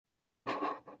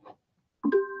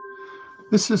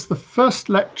This is the first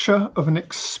lecture of an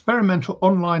experimental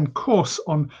online course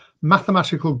on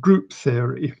mathematical group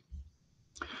theory.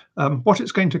 What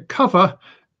it's going to cover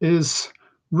is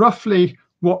roughly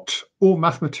what all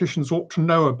mathematicians ought to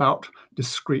know about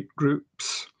discrete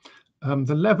groups.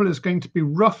 The level is going to be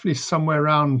roughly somewhere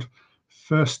around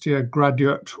first year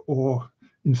graduate or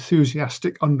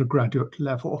enthusiastic undergraduate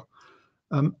level.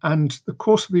 And the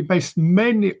course will be based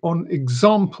mainly on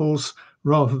examples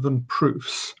rather than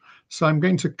proofs. So I'm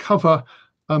going to cover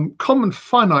common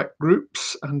finite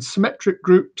groups and symmetric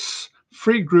groups,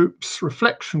 free groups,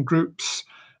 reflection groups,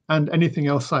 and anything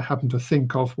else I happen to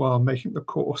think of while making the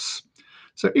course.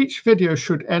 So each video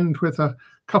should end with a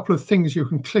couple of things you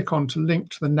can click on to link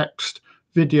to the next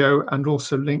video and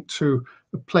also link to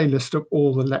the playlist of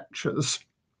all the lectures.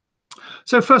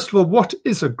 So first of all, what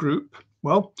is a group?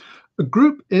 Well, a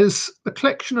group is a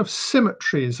collection of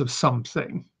symmetries of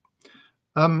something.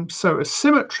 So a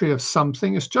symmetry of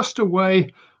something is just a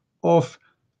way of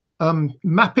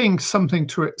mapping something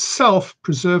to itself,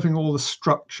 preserving all the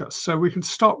structure. So we can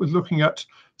start with looking at,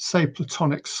 say,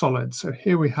 Platonic solids. So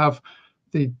here we have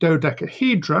the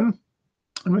dodecahedron,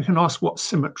 and we can ask what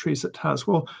symmetries it has.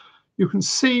 Well, you can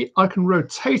see I can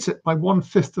rotate it by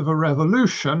 1/5 of a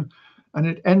revolution, and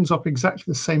it ends up exactly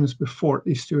the same as before, at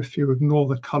least if you ignore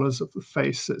the colors of the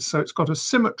faces. So it's got a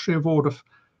symmetry of order,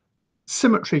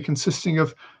 symmetry consisting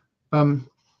of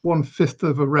 1/5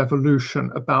 of a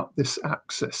revolution about this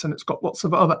axis, and it's got lots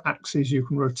of other axes you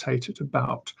can rotate it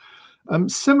about.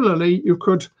 Similarly, you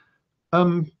could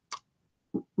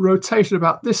rotate it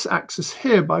about this axis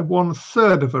here by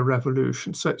 1/3 of a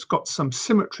revolution. So it's got some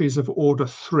symmetries of order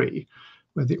 3,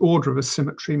 where the order of a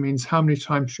symmetry means how many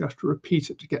times you have to repeat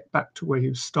it to get back to where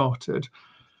you started.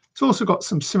 It's also got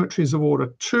some symmetries of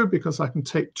order 2, because I can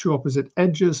take two opposite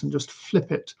edges and just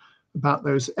flip it about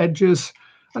those edges.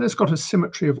 And it's got a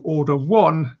symmetry of order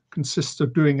 1, consists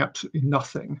of doing absolutely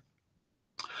nothing.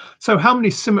 So how many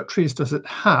symmetries does it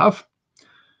have?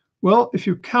 Well, if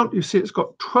you count, you see it's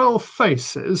got 12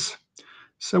 faces.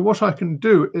 So what I can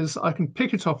do is I can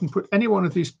pick it up and put any one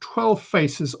of these 12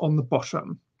 faces on the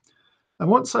bottom. And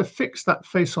once I fix that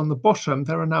face on the bottom,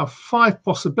 there are now 5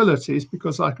 possibilities,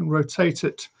 because I can rotate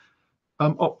it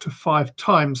up to 5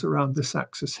 times around this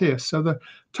axis here. So the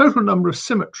total number of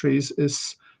symmetries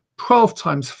is 12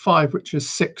 times 5, which is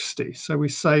 60. So we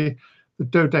say the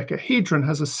dodecahedron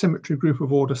has a symmetry group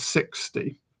of order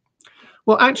 60.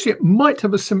 Well, actually, it might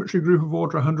have a symmetry group of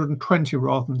order 120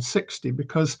 rather than 60,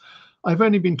 because I've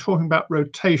only been talking about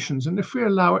rotations. And if we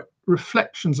allow it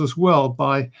reflections as well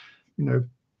by,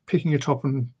 picking it up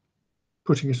and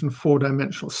putting it in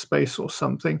 4-dimensional space or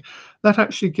something, that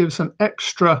actually gives an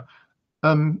extra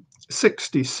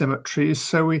 60 symmetries.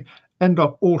 So we end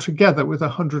up altogether with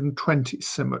 120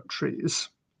 symmetries.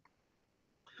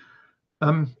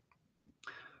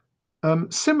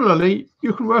 Similarly,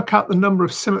 you can work out the number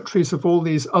of symmetries of all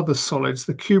these other solids.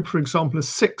 The cube, for example, has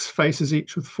 6 faces,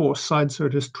 each with 4 sides, so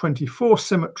it has 24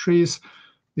 symmetries.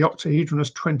 The octahedron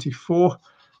has 24.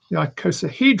 The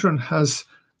icosahedron has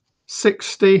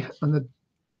 60, and the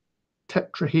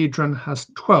tetrahedron has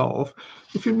 12.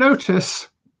 If you notice,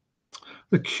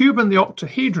 the cube and the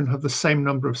octahedron have the same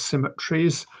number of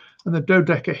symmetries, and the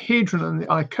dodecahedron and the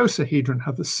icosahedron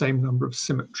have the same number of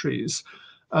symmetries.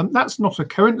 That's not a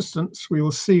coincidence. We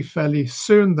will see fairly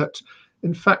soon that,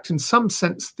 in fact, in some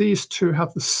sense, these two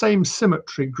have the same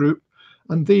symmetry group,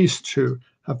 and these two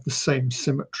have the same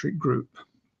symmetry group.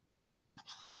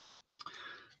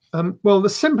 Well, the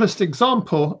simplest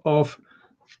example of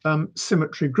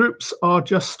symmetry groups are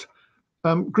just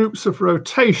groups of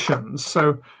rotations.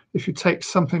 So if you take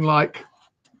something like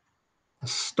a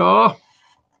star,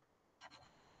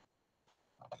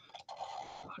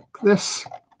 like this,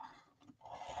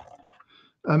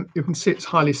 you can see it's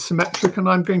highly symmetric, and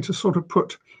I'm going to sort of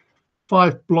put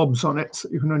 5 blobs on it so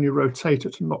you can only rotate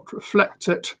it and not reflect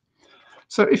it.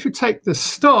 So if you take this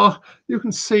star, you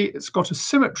can see it's got a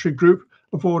symmetry group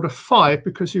of order 5,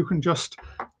 because you can just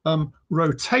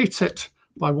rotate it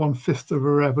by 1/5 of a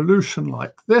revolution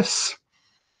like this.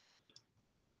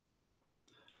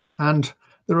 And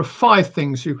there are 5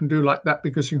 things you can do like that,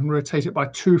 because you can rotate it by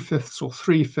 2/5 or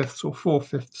 3/5 or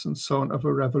 4/5 and so on of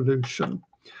a revolution.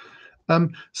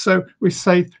 So we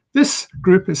say this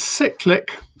group is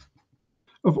cyclic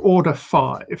of order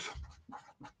 5.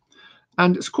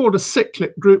 And it's called a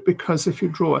cyclic group because if you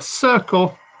draw a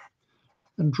circle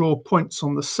and draw points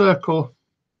on the circle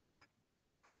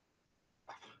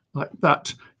like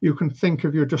that, you can think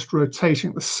of you're just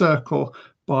rotating the circle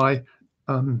by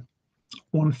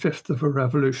 1/5 of a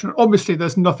revolution. Obviously,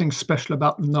 there's nothing special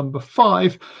about the number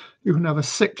 5. You can have a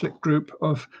cyclic group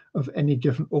of any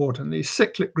given order, and these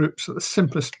cyclic groups are the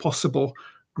simplest possible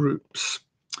groups.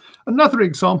 Another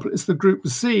example is the group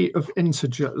Z of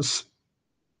integers.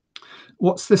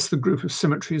 What's this the group of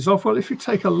symmetries of? Well, if you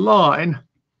take a line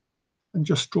and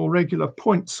just draw regular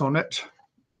points on it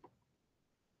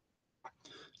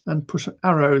and put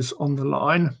arrows on the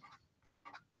line,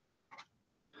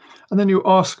 and then you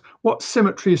ask, what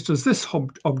symmetries does this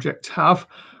object have?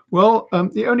 Well,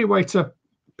 the only way to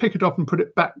pick it up and put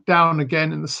it back down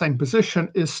again in the same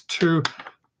position is to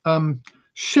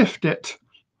shift it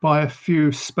by a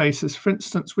few spaces. For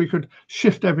instance, we could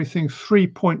shift everything 3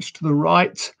 points to the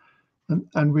right,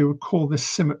 and we would call this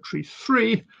symmetry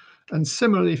 3. And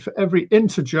similarly, for every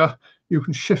integer, you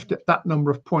can shift it that number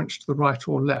of points to the right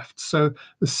or left. So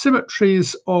the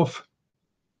symmetries of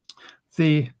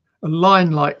a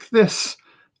line like this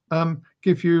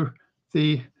give you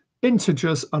the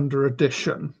integers under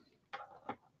addition.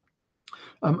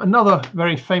 Another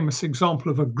very famous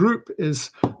example of a group is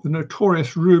the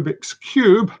notorious Rubik's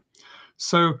Cube.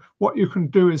 So what you can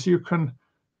do is you can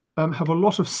have a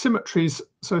lot of symmetries.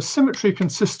 So symmetry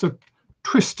consists of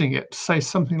twisting it, say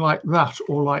something like that,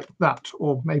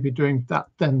 or maybe doing that,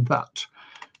 then that.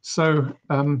 So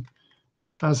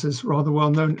as is rather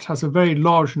well known, it has a very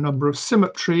large number of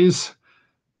symmetries.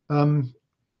 I'm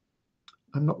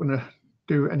not going to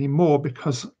do any more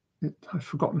because I've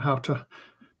forgotten how to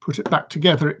put it back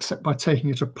together except by taking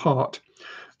it apart.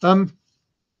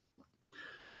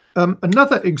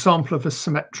 Another example of a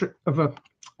symmetric of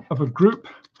a group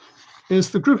is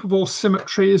the group of all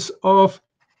symmetries of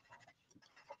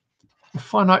a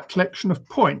finite collection of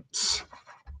points.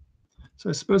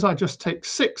 So suppose I just take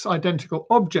 6 identical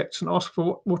objects and ask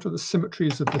for what are the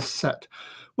symmetries of this set.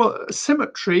 Well,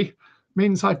 symmetry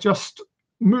means I just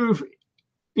move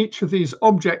each of these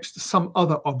objects to some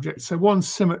other object. So one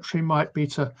symmetry might be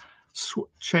to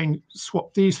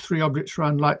swap these 3 objects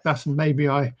around like that, and maybe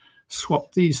I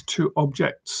swap these 2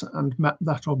 objects and map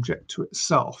that object to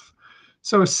itself.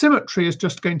 So a symmetry is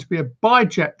just going to be a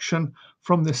bijection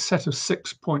from this set of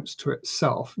 6 points to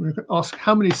itself. And we can ask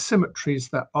how many symmetries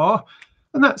there are,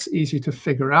 and that's easy to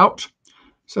figure out.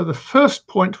 So the first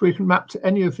point we can map to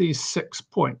any of these 6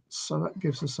 points. So that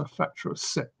gives us a factor of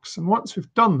 6. And once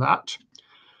we've done that,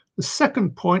 the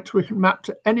second point we can map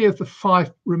to any of the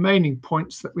 5 remaining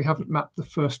points that we haven't mapped the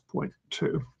first point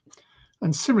to.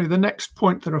 And similarly, the next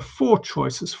point, there are 4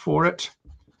 choices for it,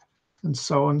 and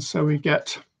so on. So we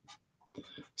get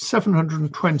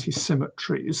 720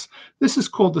 symmetries. This is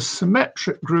called the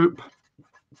symmetric group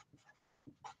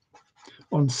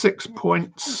on 6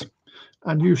 points,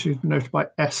 and usually denoted by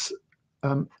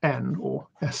SN or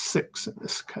S6 in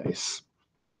this case.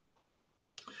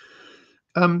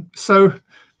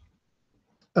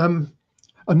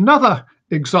 Another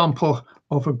example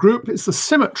of a group is the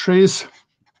symmetries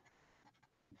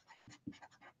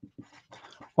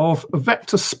of a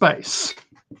vector space.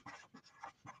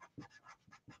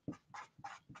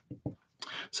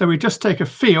 So we just take a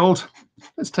field,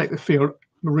 let's take the field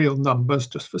real numbers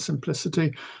just for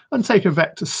simplicity, and take a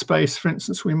vector space. For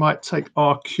instance, we might take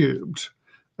R cubed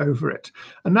over it.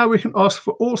 And now we can ask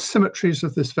for all symmetries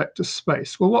of this vector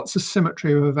space. Well, what's a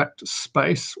symmetry of a vector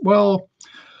space? Well,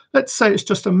 let's say it's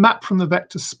just a map from the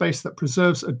vector space that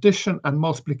preserves addition and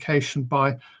multiplication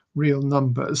by real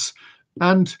numbers.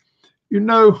 And you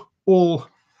know all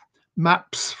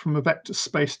maps from a vector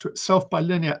space to itself by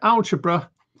linear algebra.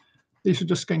 These are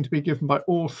just going to be given by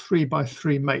all 3 by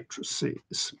 3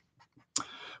 matrices.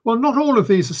 Well, not all of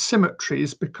these are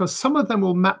symmetries because some of them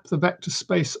will map the vector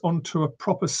space onto a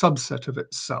proper subset of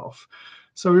itself.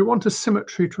 So we want a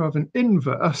symmetry to have an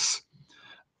inverse.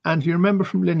 And you remember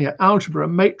from linear algebra, a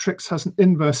matrix has an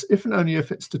inverse if and only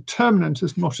if its determinant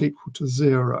is not equal to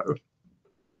 0.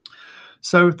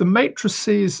 So the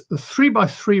matrices, the 3 by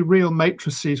 3 real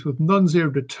matrices with non-zero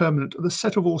determinant are the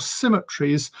set of all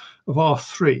symmetries of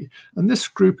R3. And this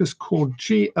group is called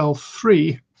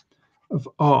GL3 of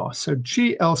R. So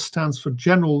GL stands for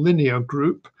general linear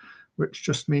group, which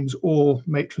just means all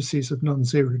matrices of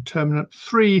non-zero determinant.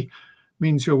 3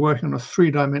 means you're working on a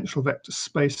 3-dimensional vector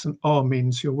space, and R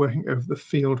means you're working over the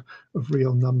field of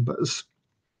real numbers.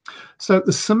 So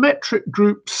the symmetric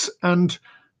groups and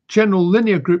general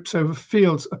linear groups over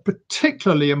fields are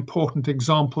particularly important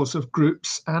examples of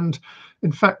groups, and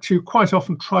in fact you quite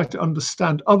often try to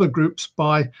understand other groups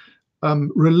by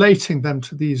relating them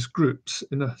to these groups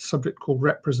in a subject called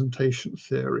representation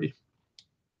theory.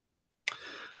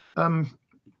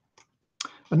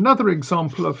 Another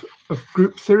example of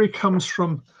group theory comes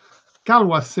from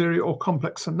Galois theory or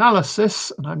complex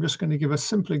analysis, and I'm just going to give a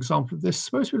simple example of this.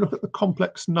 Suppose we look at the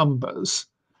complex numbers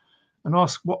and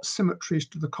ask what symmetries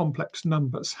do the complex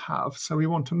numbers have. So we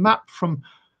want to map from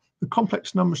the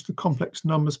complex numbers to complex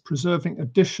numbers, preserving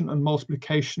addition and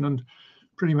multiplication and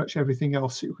pretty much everything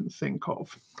else you can think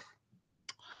of.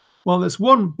 Well, there's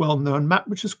one well-known map,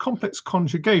 which is complex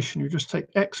conjugation. You just take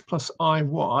x plus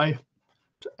iy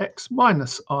to x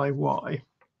minus iy.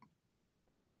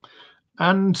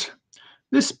 And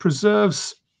this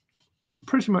preserves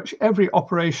pretty much every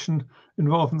operation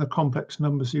involving the complex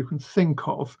numbers you can think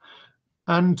of.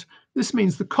 And this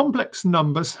means the complex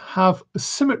numbers have a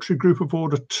symmetry group of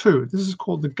order 2. This is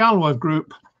called the Galois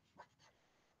group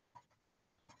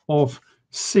of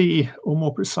C, or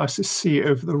more precisely C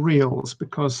over the reals,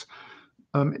 because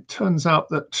it turns out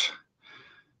that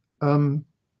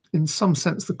in some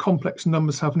sense the complex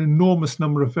numbers have an enormous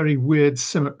number of very weird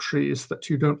symmetries that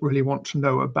you don't really want to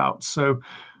know about. So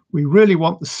we really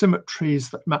want the symmetries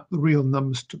that map the real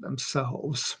numbers to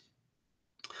themselves.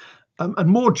 And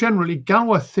more generally,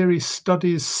 Galois theory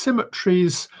studies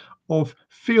symmetries of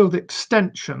field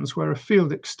extensions, where a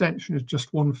field extension is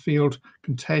just one field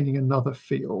containing another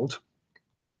field.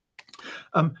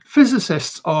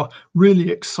 Physicists are really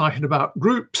excited about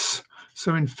groups.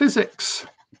 So in physics,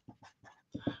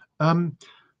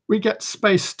 we get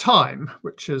space-time,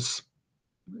 which is,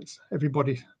 as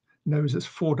everybody knows, is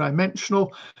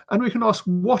four-dimensional, and we can ask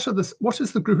what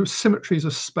is the group of symmetries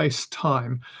of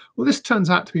space-time? Well, this turns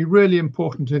out to be really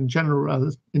important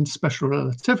in special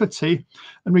relativity,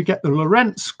 and we get the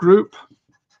Lorentz group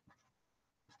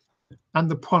and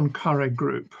the Poincaré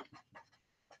group.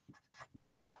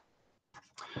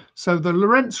 So the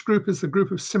Lorentz group is the group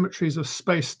of symmetries of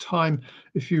space-time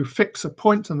if you fix a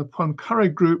point, and the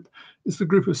Poincaré group is the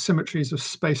group of symmetries of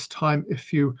space-time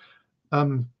if you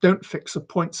don't fix a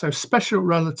point. So special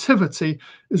relativity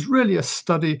is really a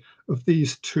study of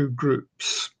these two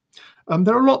groups.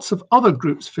 There are lots of other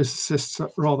groups physicists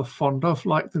are rather fond of,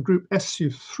 like the group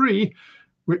SU3,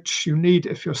 which you need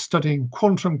if you're studying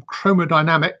quantum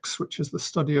chromodynamics, which is the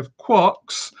study of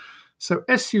quarks. So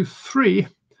SU3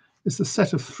 is the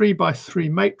set of 3 by 3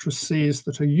 matrices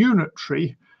that are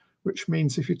unitary, which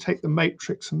means if you take the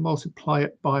matrix and multiply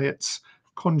it by its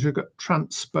conjugate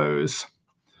transpose,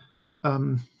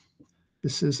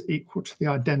 this is equal to the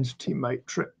identity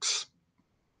matrix.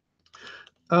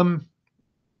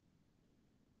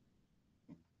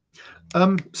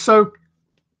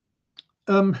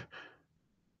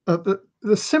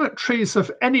 The symmetries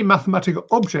of any mathematical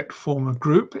object form a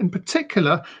group. In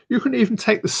particular, you can even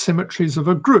take the symmetries of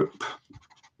a group.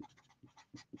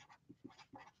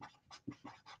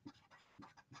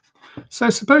 So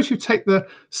suppose you take the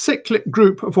cyclic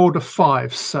group of order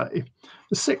 5, say.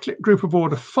 The cyclic group of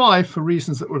order 5, for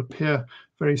reasons that will appear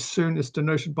very soon, is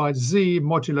denoted by Z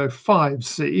modulo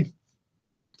 5Z.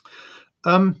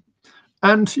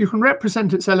 And you can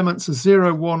represent its elements as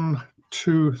 0, 1,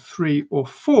 2, 3, or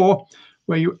 4,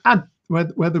 where you add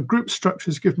where the group structure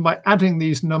is given by adding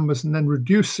these numbers and then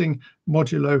reducing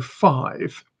modulo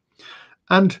 5.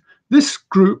 And this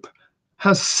group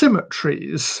has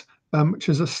symmetries, which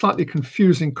is a slightly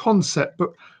confusing concept,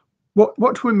 but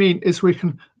what we mean is we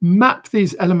can map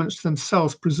these elements to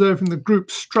themselves, preserving the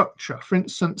group structure. For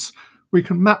instance, we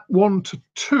can map 1 to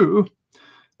 2,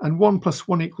 and 1 plus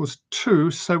 1 equals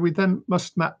 2, so we then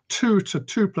must map 2 to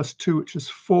 2 plus 2, which is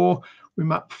 4. We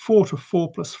map 4 to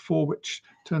 4 plus 4, which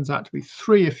turns out to be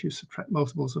 3 if you subtract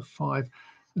multiples of 5,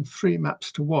 and 3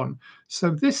 maps to 1.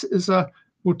 So this is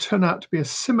will turn out to be a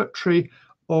symmetry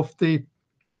of the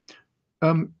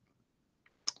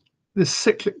this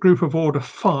cyclic group of order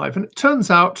 5. And it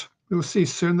turns out, we'll see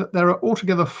soon, that there are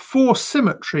altogether 4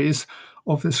 symmetries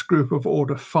of this group of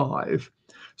order 5.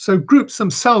 So groups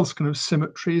themselves can have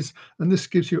symmetries, and this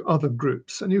gives you other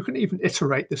groups. And you can even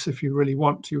iterate this if you really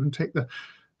want to. You can take the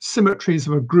symmetries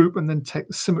of a group and then take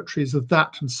the symmetries of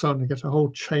that and so on and get a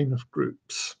whole chain of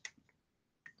groups.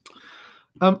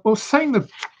 Well, saying that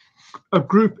a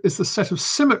group is the set of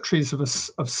symmetries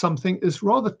of something is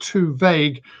rather too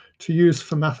vague to use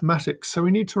for mathematics. So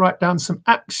we need to write down some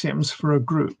axioms for a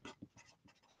group.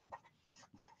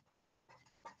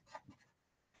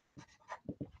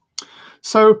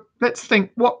 So let's think,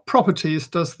 what properties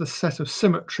does the set of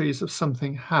symmetries of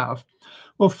something have?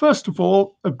 Well, first of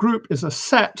all, a group is a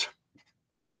set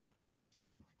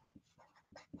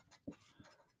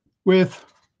with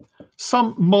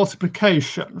some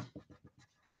multiplication.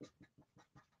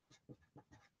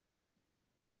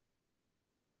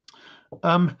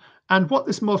 And what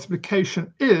this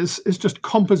multiplication is just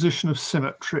composition of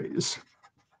symmetries.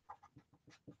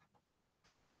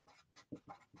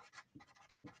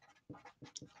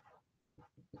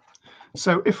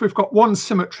 So if we've got one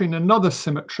symmetry and another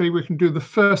symmetry, we can do the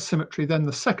first symmetry, then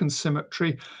the second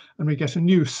symmetry, and we get a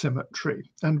new symmetry.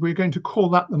 And we're going to call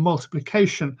that the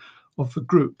multiplication of the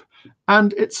group.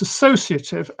 And it's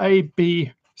associative. A,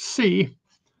 B, C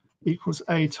equals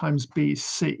A times B,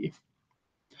 C.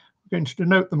 We're going to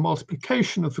denote the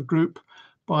multiplication of the group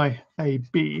by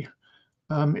AB.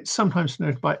 It's sometimes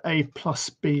denoted by A plus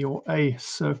B or A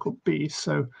circle B.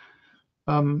 So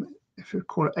if you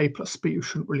call it A plus B, you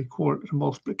shouldn't really call it a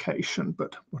multiplication,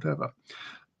 but whatever.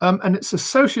 And it's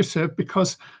associative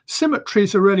because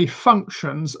symmetries are really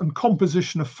functions and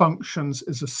composition of functions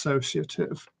is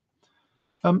associative.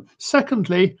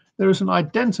 Secondly, there is an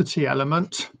identity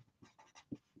element.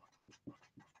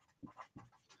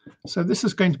 So this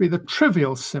is going to be the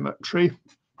trivial symmetry.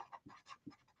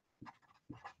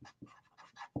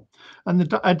 And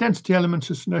the identity element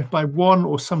is denoted by 1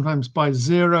 or sometimes by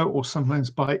 0 or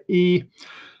sometimes by E.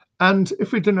 And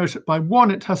if we denote it by 1,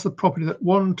 it has the property that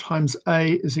 1 times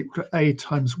A is equal to A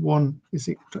times 1 is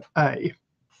equal to A.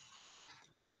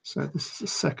 So this is the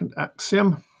second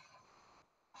axiom.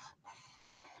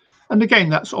 And again,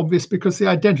 that's obvious because the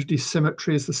identity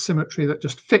symmetry is the symmetry that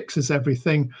just fixes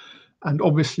everything. And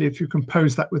obviously, if you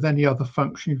compose that with any other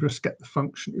function, you just get the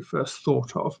function you first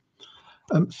thought of.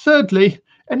 Thirdly,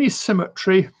 any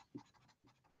symmetry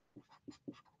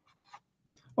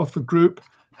of the group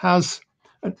has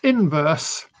an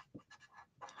inverse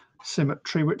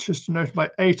symmetry, which is denoted by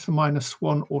A to the minus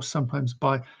 1 or sometimes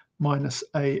by minus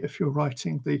A if you're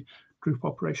writing the group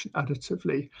operation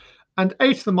additively. And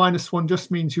A to the minus 1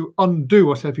 just means you undo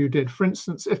whatever you did. For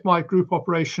instance, if my group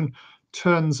operation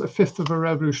turns a fifth of a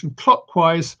revolution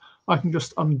clockwise, I can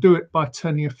just undo it by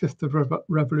turning a fifth of a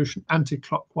revolution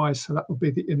anti-clockwise. So that will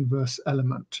be the inverse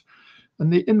element.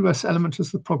 And the inverse element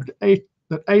is the property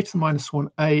that A to the minus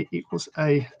 1A equals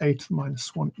A to the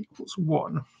minus 1 equals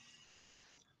 1.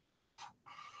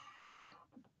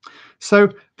 So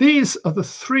these are the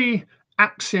three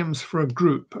axioms for a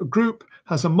group. A group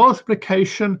has a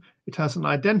multiplication, it has an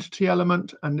identity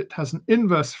element, and it has an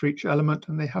inverse for each element,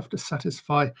 and they have to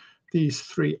satisfy these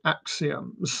three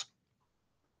axioms.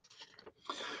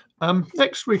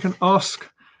 Next, we can ask,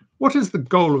 what is the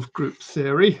goal of group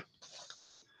theory?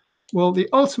 Well, the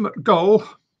ultimate goal,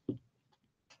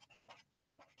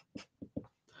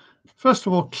 first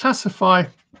of all, classify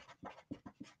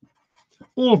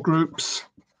all groups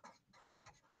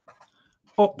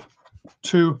up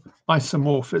to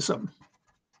isomorphism.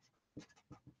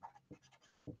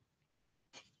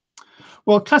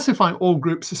 Well, classifying all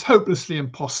groups is hopelessly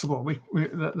impossible.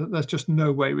 There's just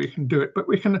no way we can do it, but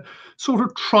we can sort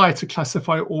of try to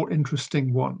classify all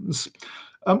interesting ones.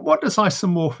 What does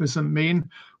isomorphism mean?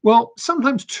 Well,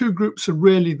 sometimes two groups are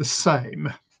really the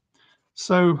same.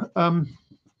 So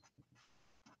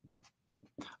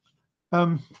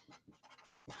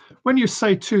when you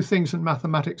say two things in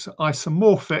mathematics are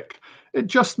isomorphic, it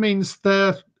just means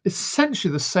they're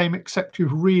essentially the same except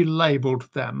you've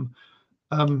relabeled them.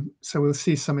 So we'll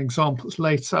see some examples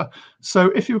later.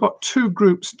 So if you've got two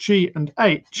groups G and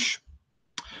H,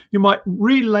 you might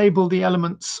relabel the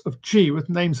elements of G with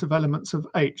names of elements of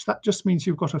H. That just means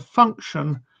you've got a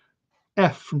function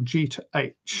f from G to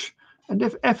H. And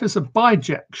if f is a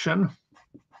bijection,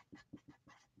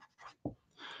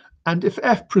 and if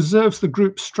f preserves the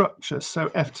group structure,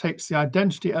 so f takes the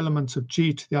identity element of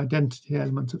G to the identity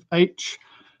element of H,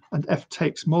 and f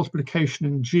takes multiplication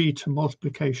in G to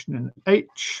multiplication in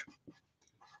H,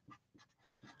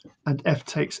 and f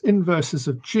takes inverses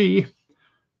of G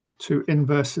to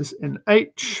inverses in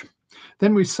H,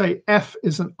 then we say f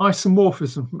is an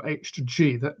isomorphism from H to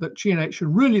G, that G and H are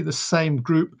really the same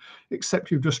group,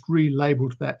 except you've just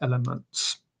relabeled their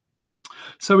elements.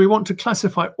 So we want to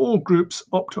classify all groups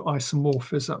up to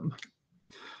isomorphism.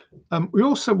 We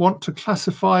also want to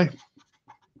classify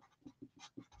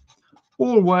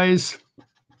always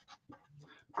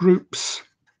groups,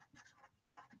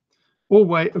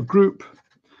 always a group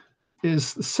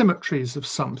is the symmetries of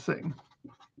something.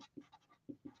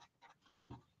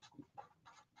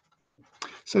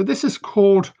 So this is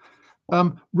called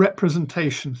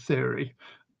representation theory.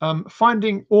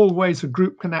 Finding all ways a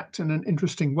group can act in an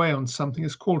interesting way on something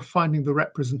is called finding the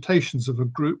representations of a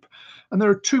group. And there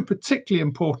are two particularly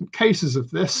important cases of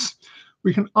this.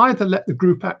 We can either let the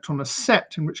group act on a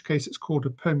set, in which case it's called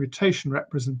a permutation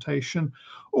representation,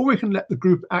 or we can let the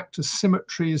group act as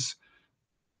symmetries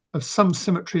of some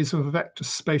symmetries of a vector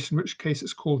space, in which case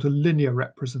it's called a linear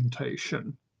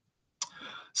representation.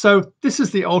 So this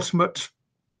is the ultimate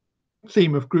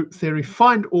theme of group theory: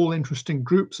 find all interesting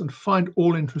groups and find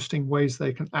all interesting ways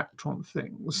they can act on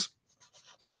things.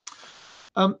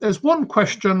 There's one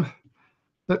question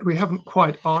that we haven't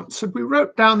quite answered. We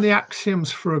wrote down the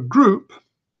axioms for a group.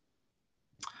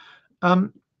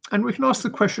 And we can ask the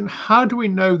question, how do we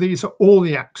know these are all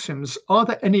the axioms? Are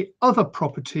there any other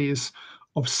properties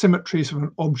of symmetries of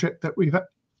an object that we've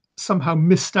somehow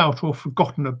missed out or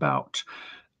forgotten about?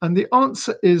 And the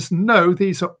answer is no,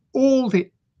 these are all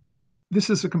this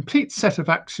is a complete set of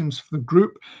axioms for the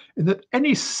group, in that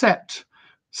any set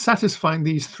satisfying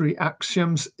these three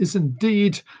axioms is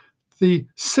indeed the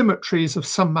symmetries of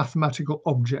some mathematical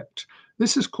object.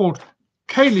 This is called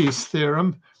Cayley's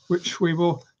theorem, which we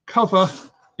will cover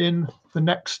in the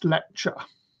next lecture.